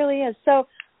 it really is. So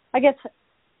I guess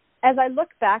as I look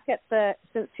back at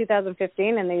since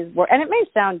 2015 and these words, and it may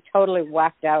sound totally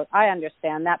whacked out, I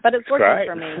understand that, but it's working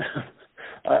for me.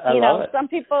 I love it. Some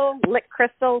people lick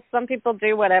crystals, some people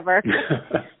do whatever.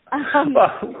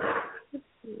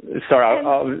 Sorry,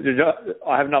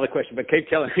 I have another question, but keep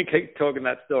talking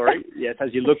that story. Yes, as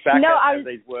you look back at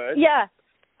these words. Yeah,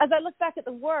 as I look back at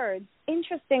the words,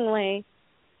 interestingly,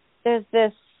 there's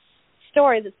this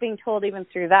story that's being told even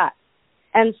through that.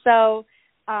 And so,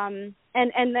 and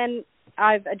then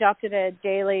I've adopted a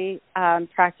daily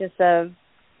practice of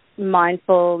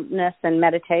mindfulness and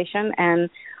meditation, and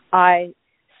I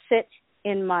sit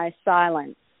in my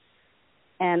silence,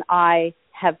 and I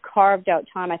have carved out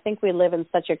time. I think we live in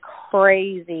such a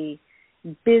crazy,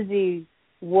 busy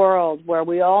world where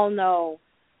we all know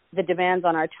the demands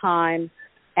on our time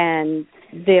and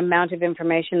the amount of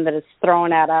information that is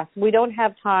thrown at us. We don't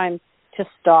have time to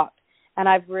stop. And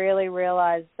I've really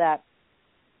realized that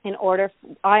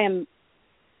I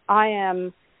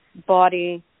am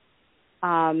body,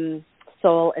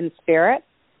 soul, and spirit,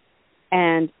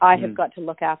 and I have got to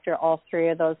look after all three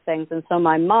of those things. And so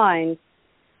my mind,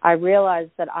 I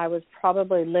realized that I was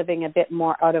probably living a bit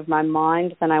more out of my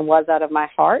mind than I was out of my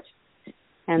heart.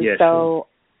 And so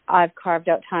I've carved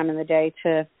out time in the day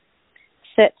to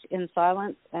sit in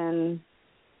silence and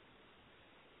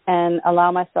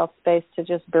allow myself space to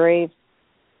just breathe.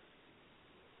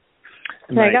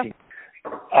 Amazing. There you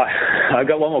go. I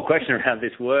got one more question around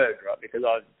this word, right? Because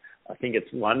I think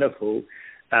it's wonderful.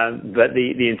 But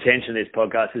the intention of this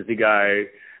podcast is to go,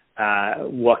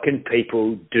 what can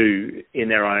people do in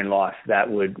their own life that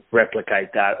would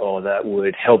replicate that or that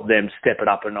would help them step it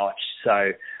up a notch?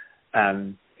 So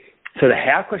the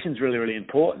how question is really, really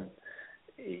important.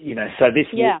 So this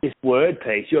word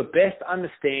piece, your best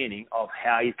understanding of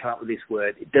how you come up with this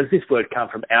word, does this word come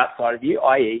from outside of you,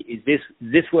 i.e., is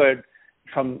this word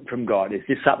from God? Is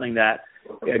this something that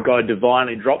God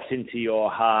divinely drops into your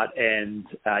heart and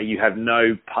you have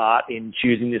no part in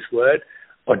choosing this word?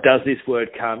 Or does this word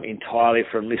come entirely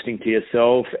from listening to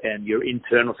yourself and your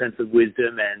internal sense of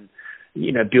wisdom and,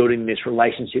 building this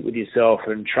relationship with yourself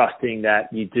and trusting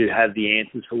that you do have the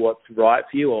answers for what's right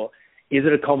for you? Or is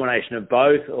it a combination of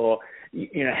both? Or,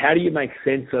 how do you make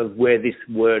sense of where this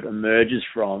word emerges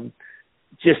from,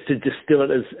 just to distill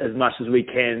it as much as we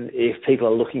can if people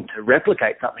are looking to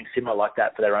replicate something similar like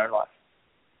that for their own life?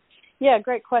 Yeah,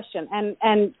 great question.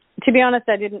 And to be honest,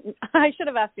 I should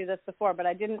have asked you this before, but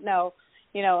I didn't know,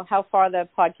 how far the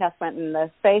podcast went in the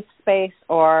space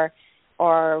or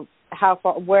how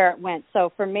far, where it went.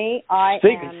 So for me,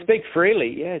 speak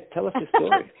freely. Yeah, tell us your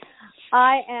story.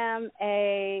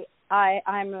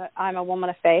 I'm a woman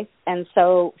of faith, and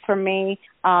so for me,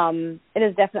 it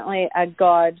is definitely a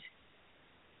God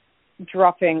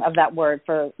dropping of that word,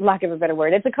 for lack of a better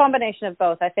word. It's a combination of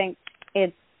both. I think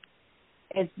it's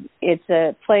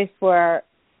a place where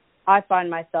I find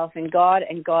myself in God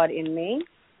and God in me,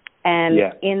 and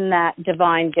in that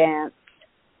divine dance,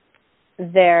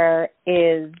 there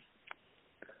is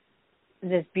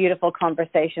this beautiful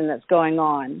conversation that's going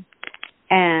on,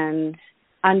 and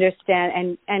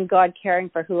understand and God caring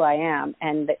for who I am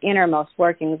and the innermost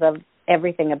workings of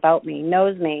everything about me,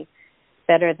 knows me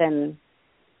better than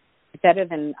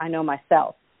I know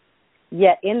myself.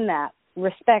 Yet in that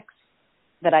respects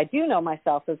that I do know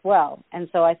myself as well. And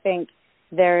so I think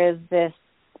there is this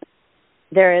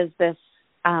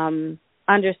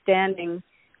understanding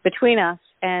between us,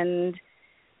 and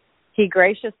God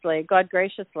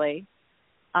graciously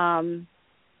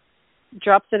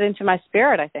drops it into my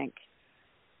spirit, I think.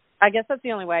 I guess that's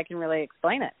the only way I can really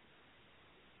explain it.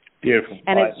 Beautiful.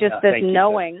 And it's just this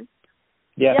knowing.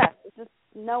 It's just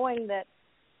knowing that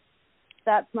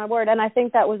that's my word. And I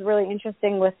think that was really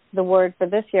interesting with the word for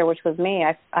this year, which was me.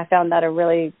 I found that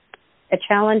a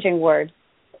challenging word.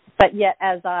 But yet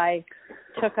as I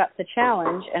took up the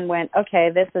challenge and went, okay,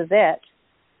 this is it,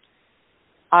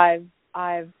 I've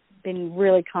been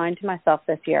really kind to myself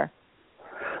this year.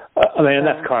 And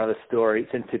that's kind of the story.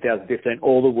 Since 2015,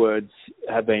 all the words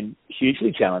have been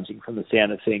hugely challenging from the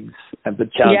sound of things,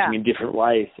 but challenging in different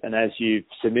ways. And as you've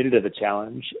submitted to the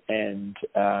challenge and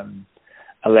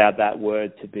allowed that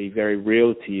word to be very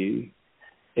real to you,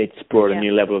 it's brought a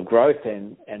new level of growth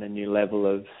and a new level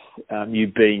of you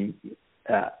being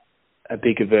a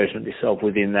bigger version of yourself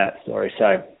within that story.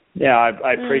 So,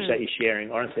 I appreciate you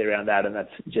sharing honestly around that, and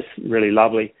that's just really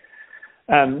lovely.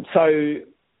 I'd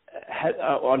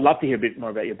love to hear a bit more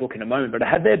about your book in a moment, but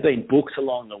have there been books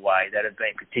along the way that have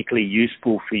been particularly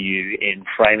useful for you in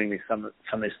framing some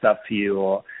of this stuff for you,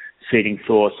 or seeding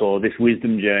thoughts, or this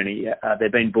wisdom journey? Have there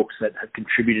been books that have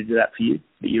contributed to that for you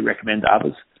that you recommend to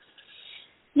others?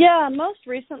 Yeah, most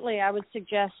recently I would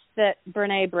suggest that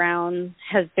Brené Brown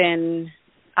has been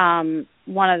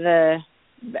one of the,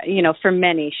 for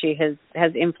many, she has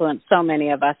influenced so many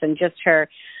of us, and just her.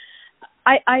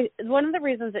 One of the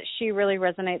reasons that she really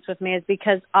resonates with me is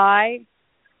because I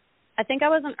think I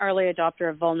was an early adopter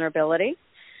of vulnerability,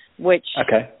 which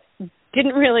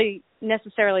didn't really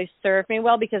necessarily serve me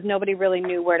well, because nobody really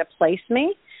knew where to place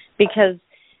me, because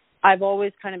I've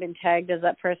always kind of been tagged as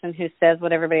that person who says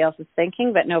what everybody else is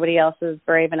thinking, but nobody else is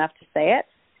brave enough to say it.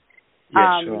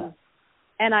 Yeah, sure.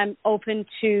 And I'm open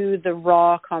to the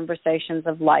raw conversations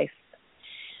of life.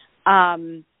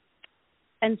 And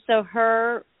so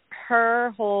her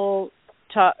whole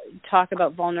talk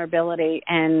about vulnerability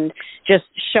and just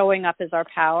showing up as our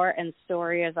power and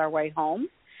story as our way home,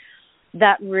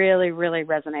 that really, really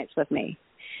resonates with me.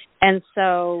 And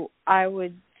so I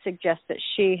would suggest that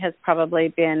she has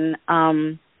probably been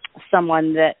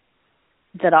someone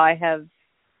that I have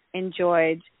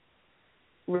enjoyed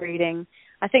reading.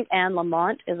 I think Anne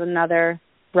Lamott is another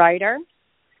writer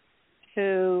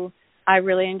who I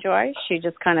really enjoy. She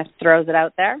just kind of throws it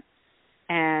out there.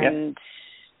 And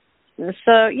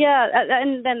so, yeah,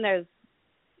 and then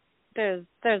there's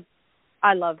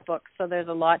I love books, so there's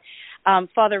a lot.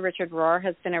 Father Richard Rohr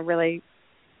has been a really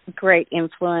great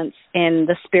influence in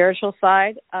the spiritual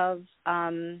side of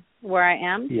where I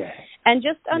am. Yeah. And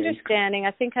just understanding,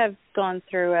 I think I've gone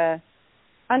through a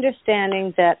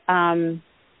understanding that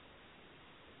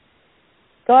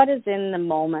God is in the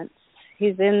moments.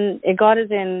 God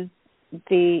is in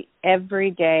the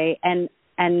everyday, and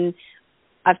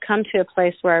I've come to a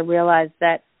place where I realize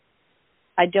that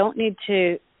I don't need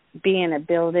to be in a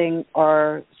building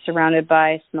or surrounded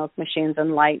by smoke machines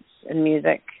and lights and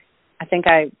music. I think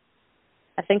I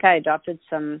adopted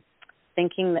some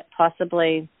thinking that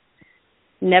possibly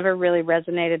never really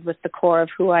resonated with the core of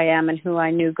who I am and who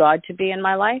I knew God to be in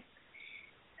my life.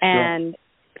 And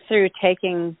through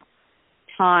taking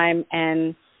time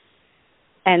and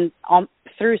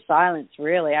through silence,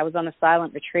 really, I was on a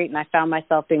silent retreat and I found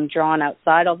myself being drawn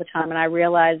outside all the time, and I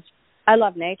realized I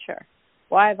love nature.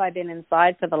 Why have I been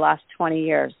inside for the last 20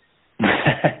 years?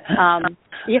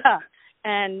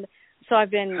 And so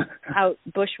I've been out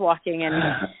bushwalking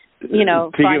and,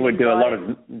 Tigger would do a lot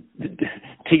of.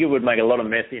 Tigger would make a lot of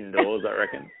mess indoors, I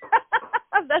reckon.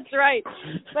 That's right,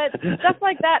 but stuff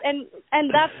like that, and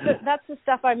that's the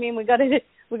stuff. I mean, we got to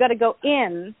go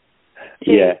in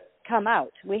to come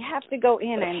out. We have to go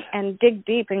in and dig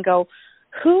deep and go,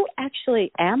 who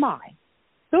actually am I?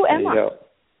 Who am I?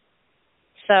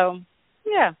 So,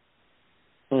 yeah.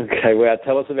 Okay, well,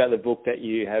 tell us about the book that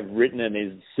you have written and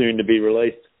is soon to be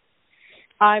released.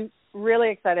 I'm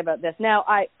really excited about this. Now,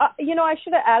 I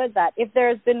should have added that. If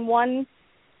there's been one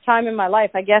time in my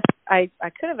life, I guess I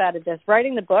could have added this.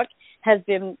 Writing the book has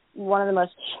been one of the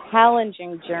most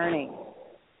challenging journeys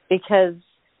because,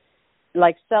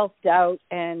 like, self-doubt,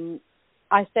 and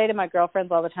I say to my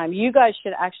girlfriends all the time, you guys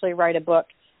should actually write a book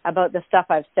about the stuff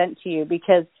I've sent to you,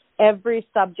 because every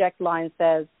subject line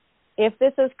says, if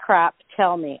this is crap,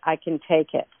 tell me, I can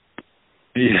take it.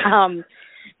 Yeah.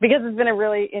 Because it's been a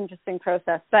really interesting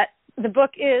process. But the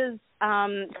book is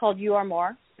called You Are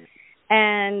More,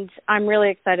 and I'm really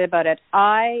excited about it.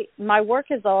 My work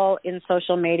is all in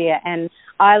social media, and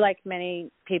I, like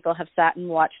many people, have sat and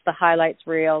watched the highlights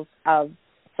reels of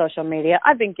social media.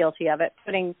 I've been guilty of it,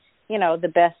 putting,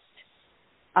 the best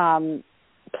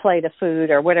plate of food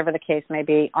or whatever the case may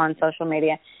be on social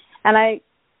media. And I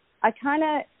kind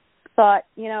of thought,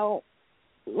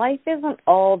 life isn't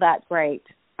all that great.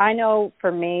 I know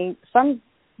for me, some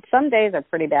days are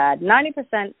pretty bad. 80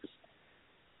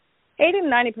 to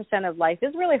 90% of life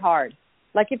is really hard.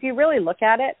 Like, if you really look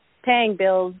at it, paying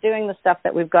bills, doing the stuff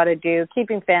that we've got to do,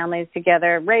 keeping families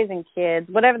together, raising kids,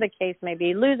 whatever the case may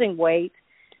be, losing weight,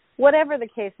 whatever the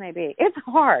case may be, it's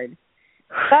hard.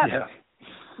 But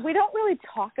we don't really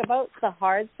talk about the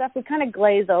hard stuff. We kind of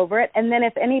glaze over it. And then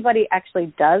if anybody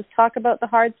actually does talk about the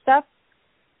hard stuff,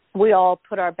 we all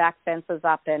put our back fences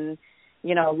up and,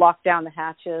 lock down the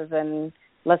hatches and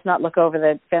let's not look over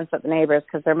the fence at the neighbors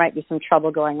because there might be some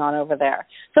trouble going on over there.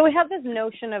 So we have this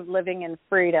notion of living in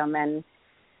freedom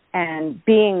and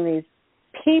being these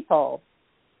people.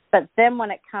 But then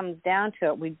when it comes down to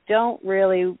it, we don't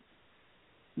really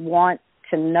want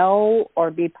to know or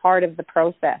be part of the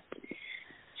process.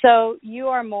 So You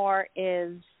Are More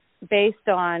is based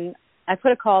on, I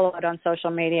put a call out on social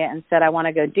media and said I want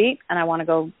to go deep and I want to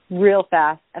go real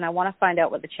fast and I want to find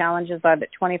out what the challenges are that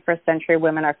 21st century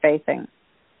women are facing.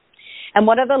 And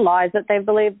what are the lies that they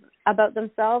believe about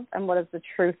themselves and what is the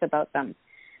truth about them.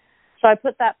 So I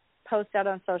put that post out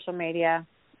on social media,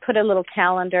 put a little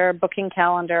booking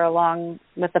calendar along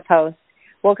with the post,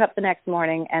 woke up the next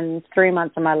morning and 3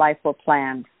 months of my life were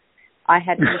planned. I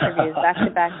had interviews,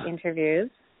 back-to-back interviews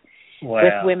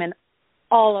with women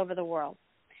all over the world.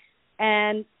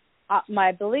 And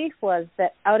my belief was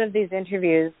that out of these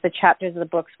interviews, the chapters of the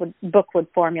book would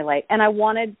formulate. And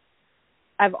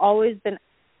I've always been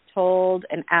told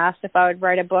and asked if I would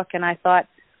write a book, and I thought,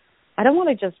 I don't want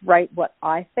to just write what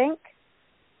I think.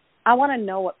 I want to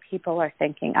know what people are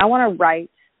thinking. I want to write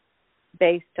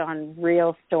based on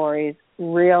real stories,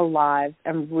 real lives,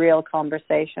 and real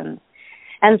conversations.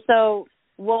 And so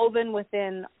woven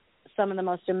within some of the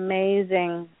most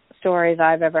amazing stories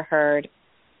I've ever heard,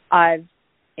 I've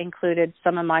included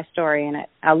some of my story in it,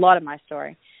 a lot of my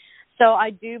story. So I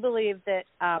do believe that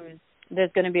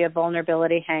there's going to be a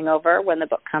vulnerability hangover when the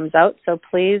book comes out. So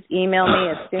please email me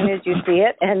as soon as you see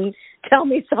it and tell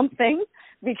me something,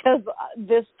 because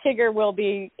this Tigger will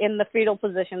be in the fetal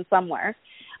position somewhere.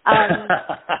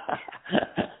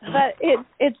 But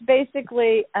it's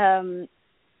basically a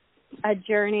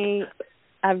journey,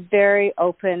 a very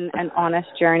open and honest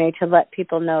journey to let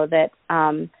people know that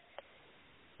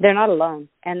they're not alone,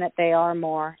 and that they are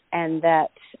more, and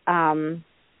that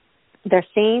they're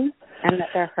seen and that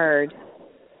they're heard.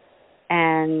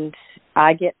 And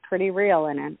I get pretty real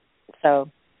in it. So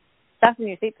fasten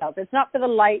your seatbelts. It's not for the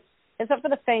light. It's not for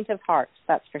the faint of heart,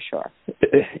 that's for sure.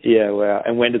 Yeah, wow.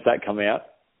 And when does that come out?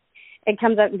 It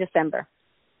comes out in December.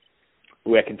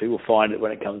 Where can people find it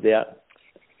when it comes out?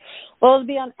 Well, it'll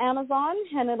be on Amazon,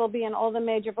 and it'll be in all the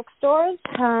major bookstores.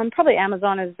 Probably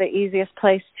Amazon is the easiest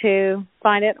place to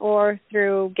find it, or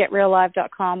through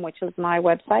getreallive.com, which is my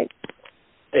website.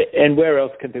 And where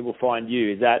else can people find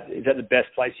you? Is that the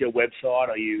best place, your website?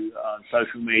 Are you on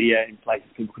social media in places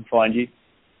people can find you?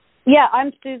 Yeah,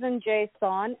 I'm Susan J.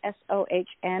 Sohn,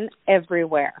 S-O-H-N,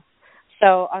 everywhere.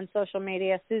 So on social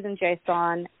media, Susan J.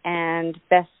 Sohn, and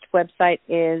best website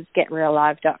is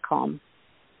getreallive.com.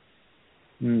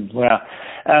 Wow.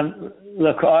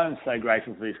 Look, I'm so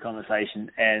grateful for this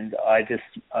conversation, and I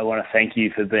want to thank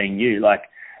you for being you. Like,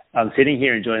 I'm sitting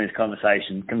here enjoying this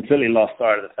conversation, completely lost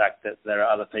sight of the fact that there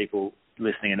are other people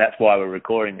listening, and that's why we're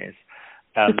recording this.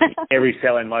 Every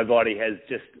cell in my body has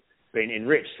just been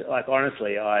enriched. Like,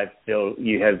 honestly, I feel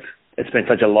it's been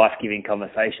such a life-giving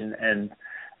conversation, and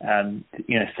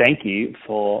thank you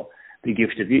for the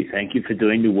gift of you. Thank you for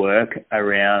doing the work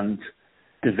around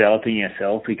developing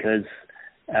yourself, because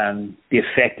the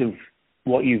effect of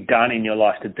what you've done in your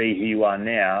life to be who you are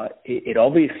now, it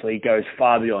obviously goes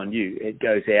far beyond you. It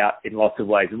goes out in lots of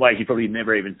ways, in ways you probably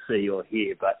never even see or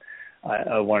hear. But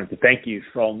I wanted to thank you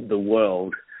from the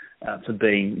world for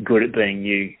being good at being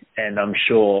you, and I'm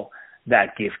sure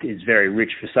that gift is very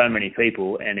rich for so many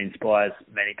people and inspires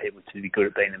many people to be good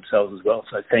at being themselves as well.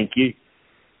 So thank you.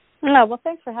 Oh, well,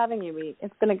 thanks for having me.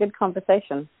 It's been a good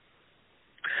conversation.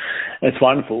 It's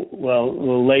wonderful. Well,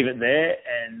 we'll leave it there,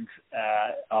 and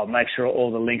I'll make sure all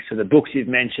the links to the books you've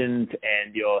mentioned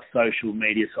and your social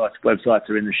media sites, websites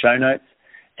are in the show notes.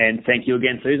 And thank you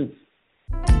again, Susan.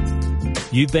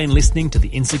 You've been listening to The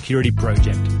Insecurity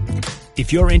Project.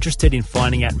 If you're interested in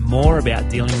finding out more about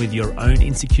dealing with your own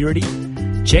insecurity,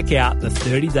 check out the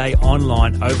 30-day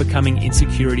online Overcoming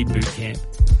Insecurity Bootcamp.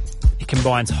 It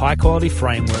combines high-quality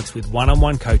frameworks with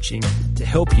one-on-one coaching to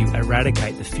help you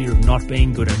eradicate the fear of not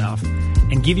being good enough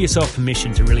and give yourself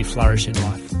permission to really flourish in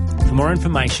life. For more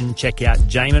information, check out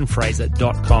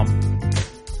jaminfraser.com.